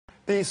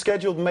The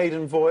scheduled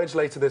maiden voyage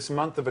later this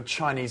month of a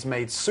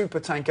Chinese-made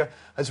supertanker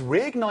has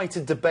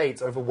reignited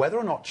debate over whether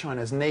or not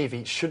China's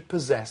navy should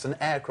possess an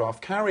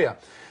aircraft carrier.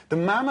 The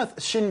mammoth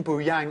Xin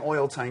Buyang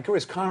oil tanker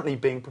is currently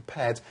being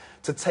prepared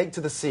to take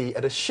to the sea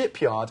at a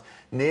shipyard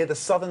near the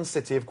southern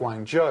city of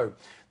Guangzhou.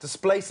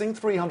 Displacing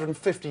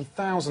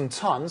 350,000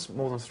 tons,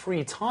 more than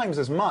 3 times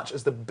as much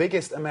as the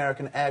biggest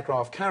American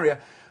aircraft carrier,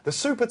 the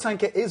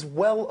supertanker is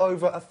well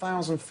over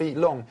 1,000 feet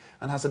long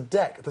and has a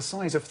deck the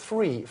size of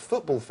 3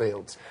 football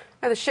fields.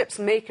 Now, the ship's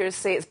makers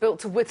say it's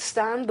built to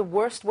withstand the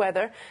worst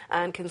weather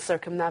and can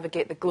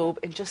circumnavigate the globe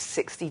in just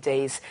 60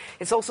 days.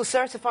 It's also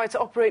certified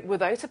to operate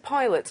without a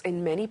pilot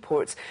in many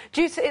ports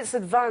due to its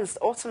advanced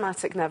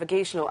automatic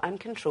navigational and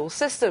control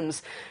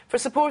systems. For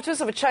supporters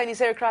of a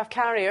Chinese aircraft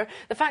carrier,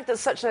 the fact that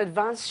such an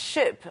advanced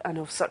ship and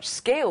of such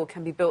scale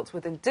can be built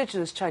with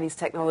indigenous Chinese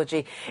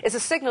technology is a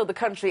signal the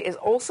country is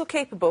also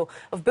capable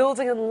of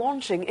building and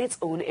launching its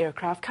own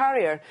aircraft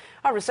carrier.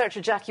 Our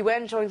researcher Jackie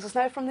Wen joins us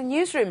now from the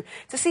newsroom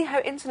to see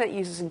how internet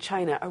users in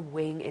China are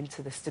weighing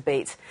into this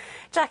debate.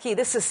 Jackie,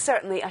 this is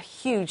certainly a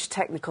huge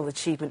technical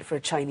achievement for a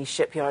Chinese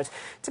shipyard.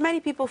 Do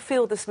many people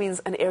feel this means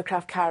an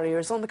aircraft carrier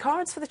is on the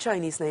cards for the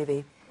Chinese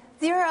Navy?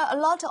 There are a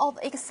lot of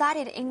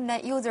excited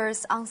internet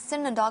users on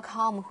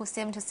CNN.com who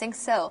seem to think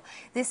so.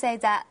 They say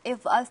that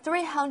if a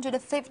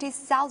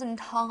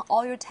 350,000-ton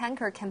oil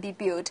tanker can be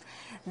built,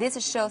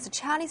 this shows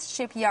Chinese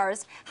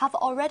shipyards have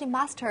already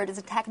mastered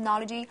the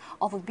technology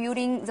of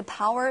building the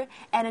power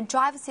and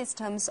drive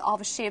systems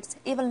of ships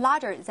even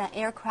larger than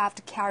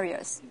aircraft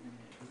carriers.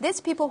 These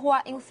people who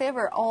are in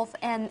favor of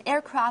an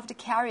aircraft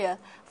carrier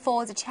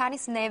for the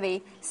Chinese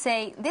Navy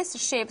say these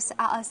ships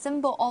are a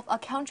symbol of a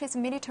country's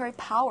military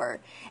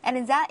power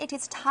and that it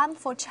is time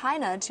for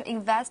China to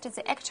invest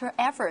the extra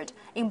effort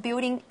in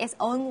building its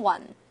own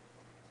one.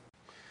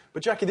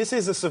 But Jackie, this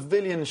is a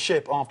civilian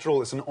ship after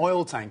all. It's an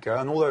oil tanker,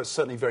 and although it's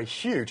certainly very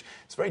huge,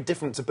 it's very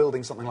different to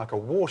building something like a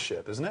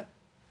warship, isn't it?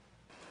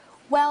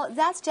 Well,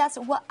 that's just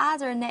what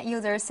other net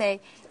users say.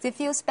 They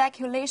feel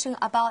speculation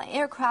about an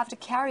aircraft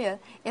carrier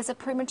is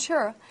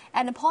premature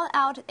and point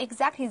out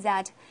exactly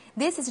that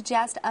this is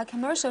just a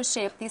commercial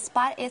ship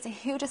despite its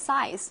huge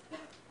size.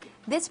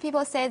 These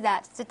people say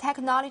that the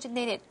technology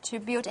needed to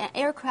build an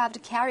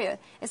aircraft carrier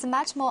is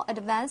much more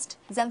advanced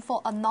than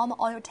for a normal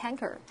oil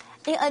tanker.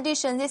 In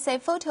addition, they say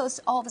photos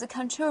of the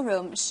control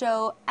room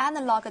show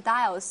analog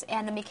dials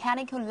and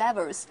mechanical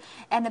levers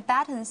and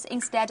buttons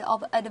instead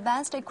of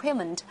advanced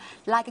equipment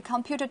like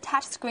computer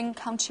touchscreen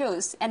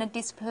controls and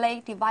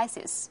display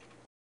devices.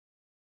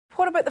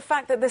 What about the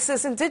fact that this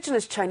is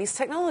indigenous Chinese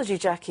technology,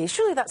 Jackie?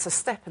 Surely that's a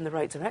step in the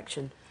right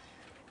direction.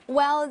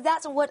 Well,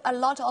 that's what a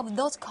lot of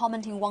those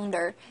commenting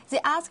wonder. They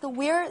ask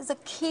where the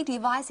key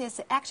devices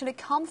actually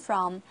come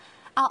from.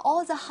 Are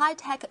all the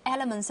high-tech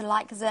elements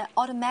like the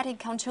automatic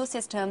control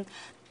system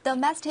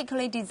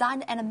domestically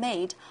designed and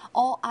made,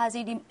 or are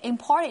they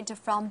imported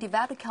from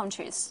developed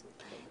countries?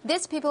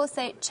 These people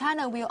say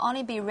China will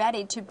only be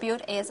ready to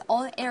build its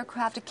own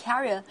aircraft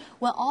carrier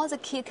when all the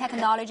key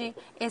technology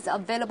is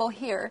available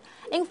here.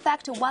 In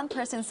fact, one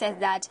person said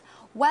that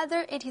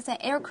whether it is an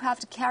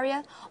aircraft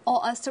carrier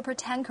or a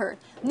supertanker,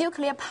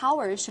 nuclear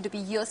power should be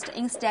used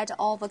instead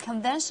of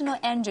conventional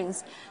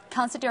engines,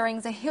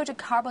 considering the huge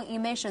carbon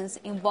emissions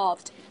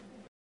involved.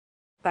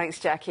 Thanks,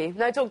 Jackie.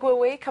 Now don't go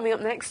away. Coming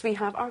up next, we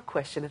have our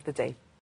question of the day.